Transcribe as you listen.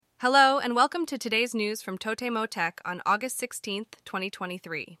Hello, and welcome to today's news from TotemoTech on August 16th,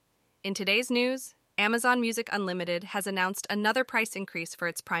 2023. In today's news, Amazon Music Unlimited has announced another price increase for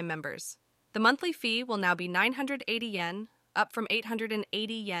its Prime members. The monthly fee will now be 980 yen, up from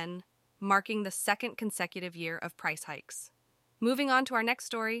 880 yen, marking the second consecutive year of price hikes. Moving on to our next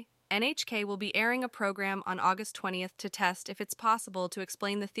story, NHK will be airing a program on August 20th to test if it's possible to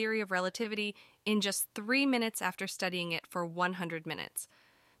explain the theory of relativity in just 3 minutes after studying it for 100 minutes.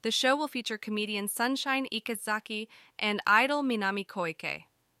 The show will feature comedian Sunshine Ikezaki and idol Minami Koike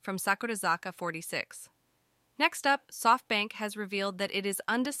from Sakurazaka 46. Next up, SoftBank has revealed that it is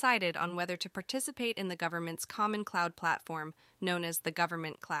undecided on whether to participate in the government's common cloud platform, known as the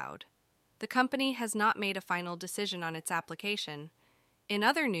Government Cloud. The company has not made a final decision on its application. In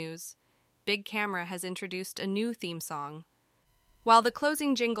other news, Big Camera has introduced a new theme song. While the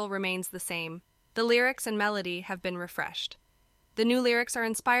closing jingle remains the same, the lyrics and melody have been refreshed. The new lyrics are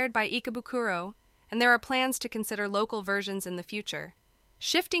inspired by Ikebukuro, and there are plans to consider local versions in the future.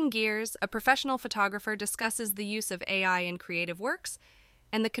 Shifting gears, a professional photographer discusses the use of AI in creative works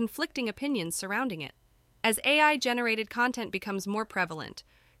and the conflicting opinions surrounding it. As AI-generated content becomes more prevalent,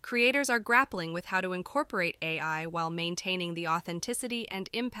 creators are grappling with how to incorporate AI while maintaining the authenticity and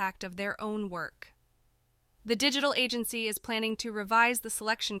impact of their own work. The digital agency is planning to revise the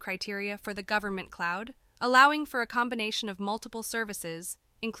selection criteria for the government cloud, allowing for a combination of multiple services,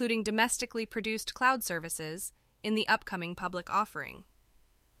 including domestically produced cloud services, in the upcoming public offering.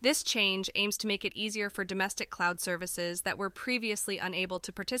 This change aims to make it easier for domestic cloud services that were previously unable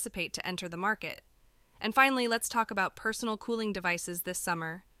to participate to enter the market. And finally, let's talk about personal cooling devices this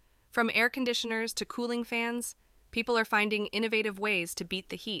summer. From air conditioners to cooling fans, people are finding innovative ways to beat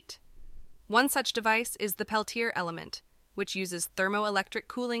the heat. One such device is the Peltier Element, which uses thermoelectric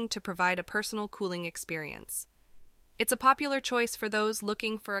cooling to provide a personal cooling experience. It's a popular choice for those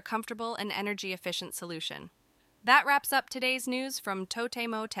looking for a comfortable and energy-efficient solution. That wraps up today's news from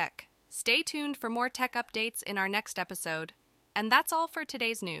TotemoTech. Stay tuned for more tech updates in our next episode. And that's all for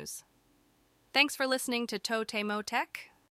today's news. Thanks for listening to TotemoTech.